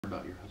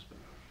about your husband?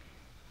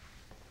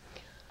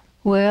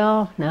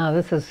 Well, now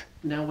this is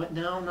Now, what?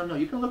 No, no, no.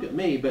 You can look at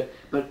me, but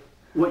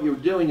what you're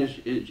doing is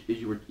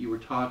you were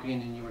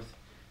talking and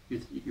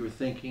you were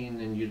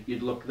thinking and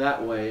you'd look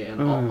that way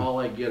and all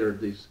I get are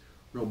these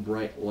real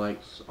bright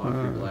lights off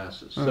your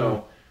glasses.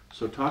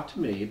 So talk to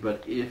me.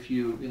 But if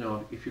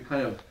if you're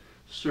kind of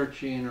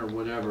searching or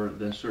whatever,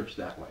 then search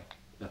that way.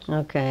 That's all.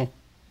 okay.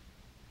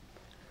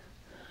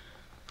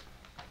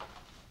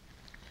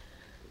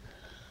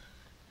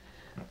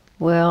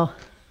 Well,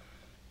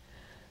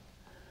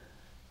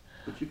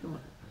 But you can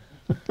look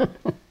at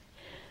it.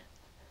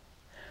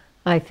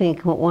 I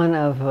think one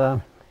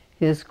of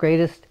his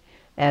greatest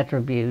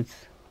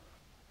attributes,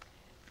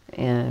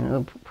 and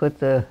we'll put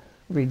the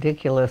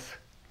ridiculous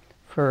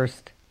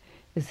first,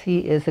 is he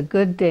is a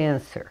good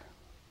dancer.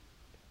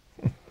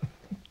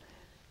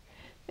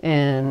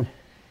 And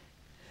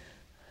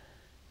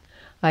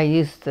I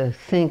used to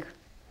think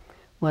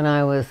when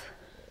I was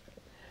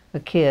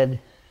a kid,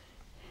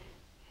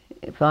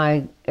 if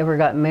I ever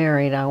got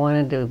married, I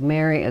wanted to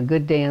marry a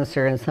good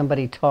dancer and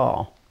somebody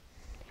tall.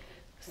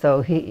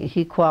 So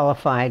he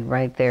qualified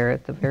right there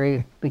at the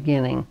very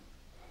beginning.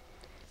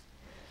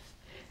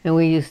 And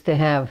we used to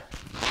have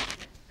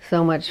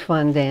so much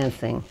fun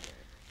dancing.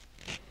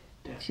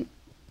 Dad,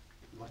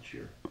 watch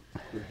your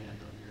hand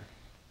on your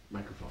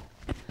microphone.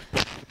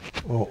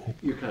 Oh,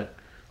 You're kind of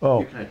oh,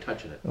 you're kind of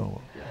touching it.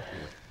 oh. Yeah.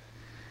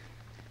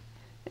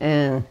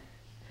 And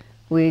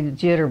we'd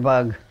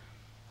jitterbug.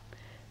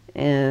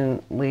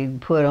 And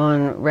we'd put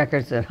on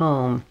records at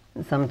home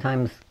and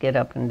sometimes get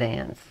up and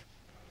dance.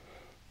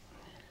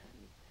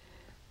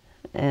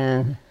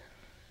 And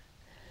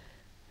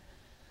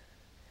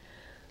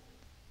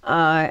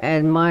I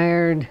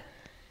admired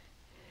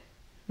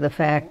the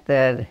fact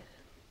that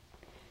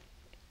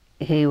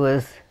he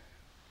was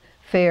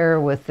fair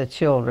with the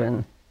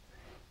children.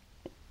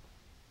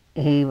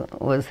 He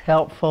was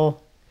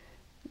helpful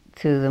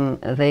to them.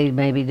 They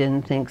maybe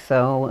didn't think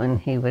so, and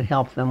he would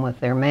help them with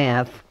their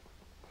math.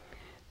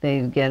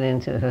 They'd get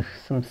into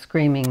some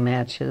screaming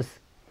matches.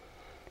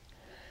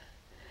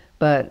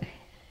 But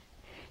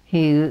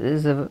he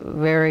is a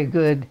very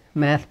good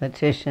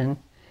mathematician,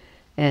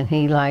 and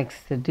he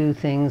likes to do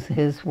things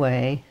his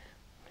way,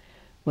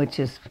 which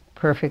is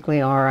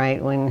perfectly all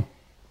right when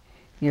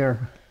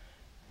you're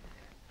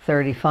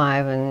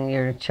 35 and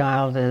your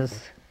child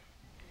is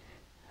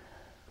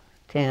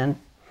 10.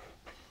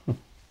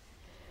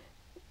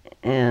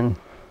 And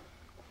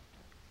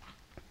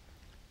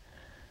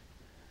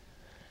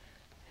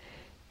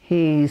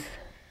he's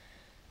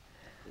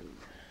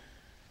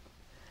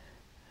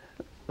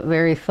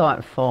very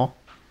thoughtful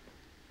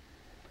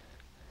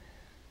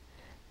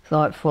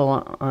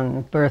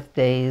on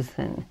birthdays,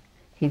 and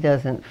he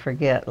doesn't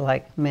forget,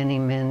 like many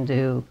men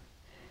do,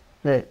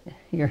 that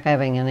you're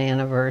having an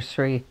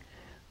anniversary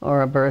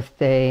or a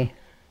birthday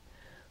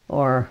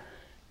or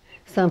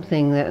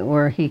something that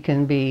where he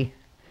can be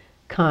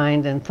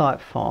kind and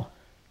thoughtful.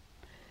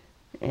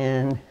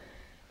 And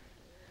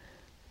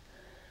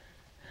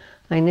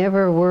I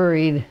never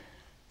worried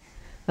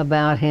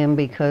about him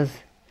because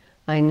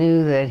I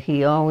knew that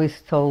he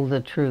always told the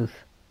truth.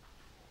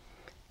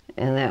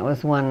 And that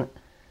was one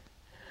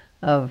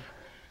of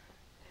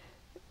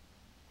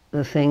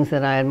the things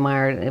that I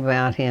admired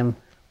about him,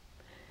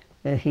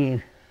 that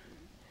he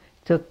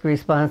took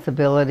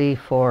responsibility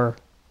for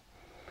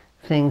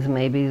things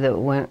maybe that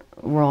went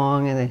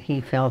wrong and that he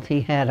felt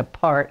he had a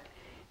part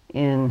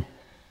in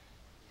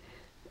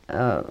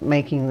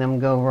making them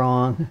go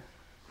wrong.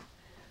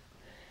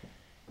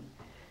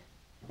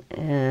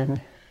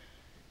 And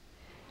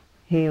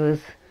he was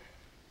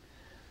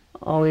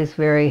always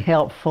very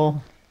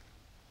helpful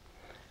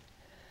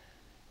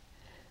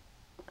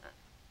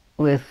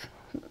with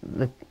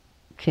the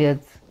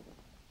kids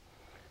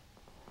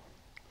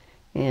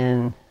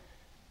and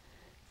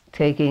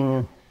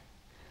taking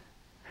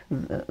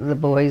the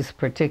boys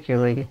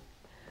particularly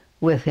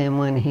with him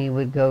when he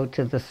would go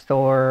to the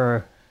store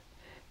or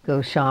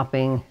go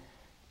shopping.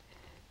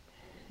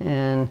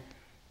 And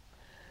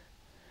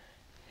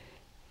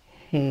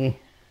he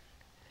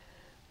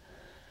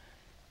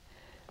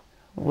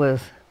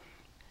was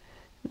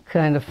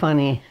kind of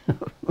funny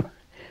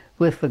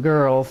with the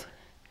girls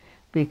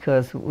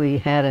because we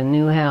had a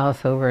new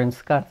house over in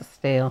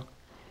Scottsdale,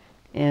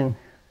 and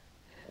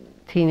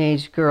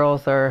teenage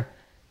girls are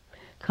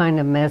kind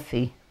of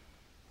messy.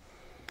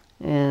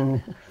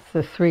 And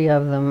the three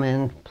of them,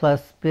 and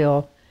plus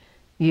Bill,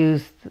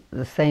 used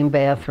the same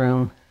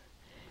bathroom,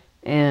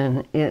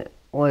 and it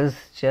was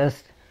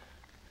just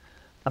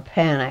a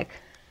panic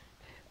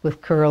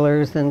with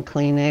curlers and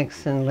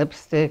Kleenex and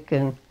lipstick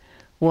and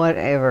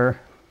whatever.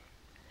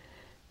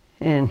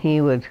 And he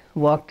would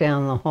walk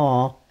down the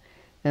hall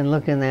and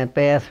look in that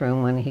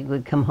bathroom when he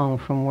would come home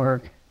from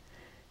work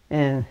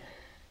and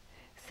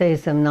say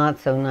some not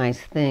so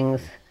nice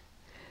things,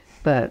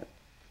 but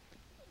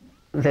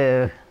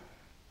the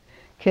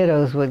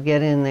kiddos would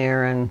get in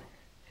there and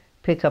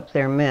pick up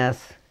their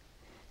mess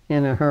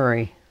in a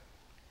hurry.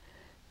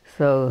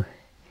 So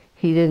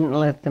he didn't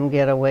let them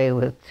get away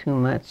with too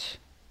much.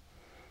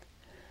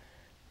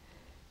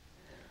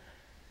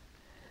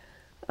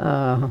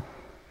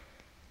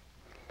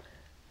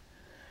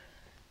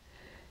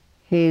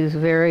 He's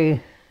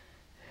very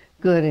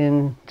good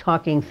in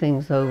talking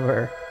things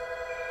over.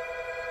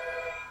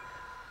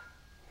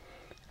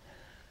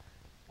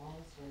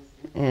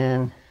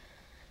 And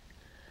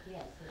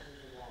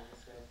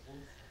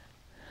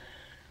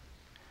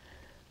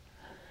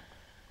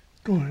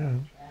Go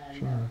ahead.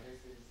 Sure.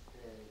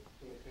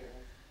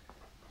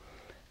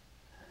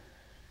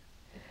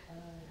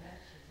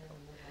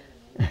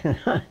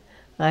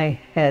 I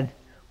had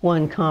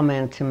one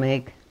comment to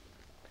make,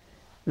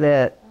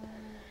 that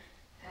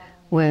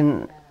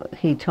when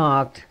he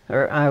talked,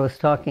 or I was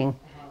talking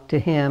to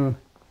him,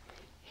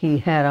 he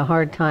had a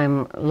hard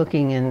time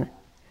looking in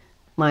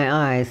my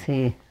eyes.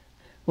 He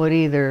would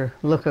either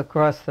look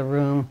across the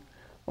room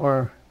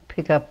or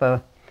pick up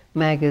a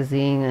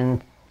magazine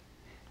and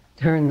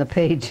turn the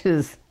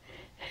pages.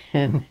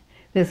 And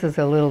this is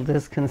a little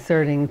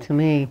disconcerting to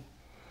me,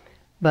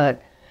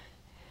 but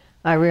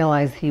I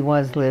realized he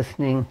was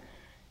listening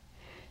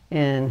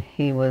and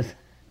he was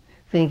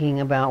thinking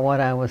about what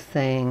I was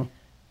saying.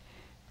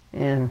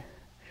 And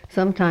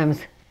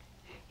sometimes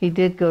he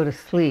did go to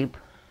sleep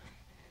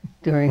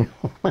during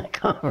my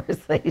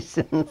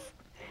conversations.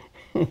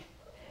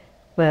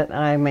 But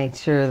I made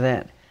sure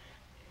that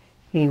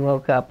he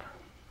woke up.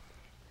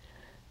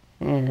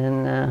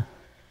 And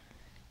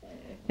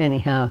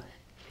anyhow,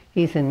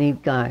 he's a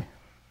neat guy.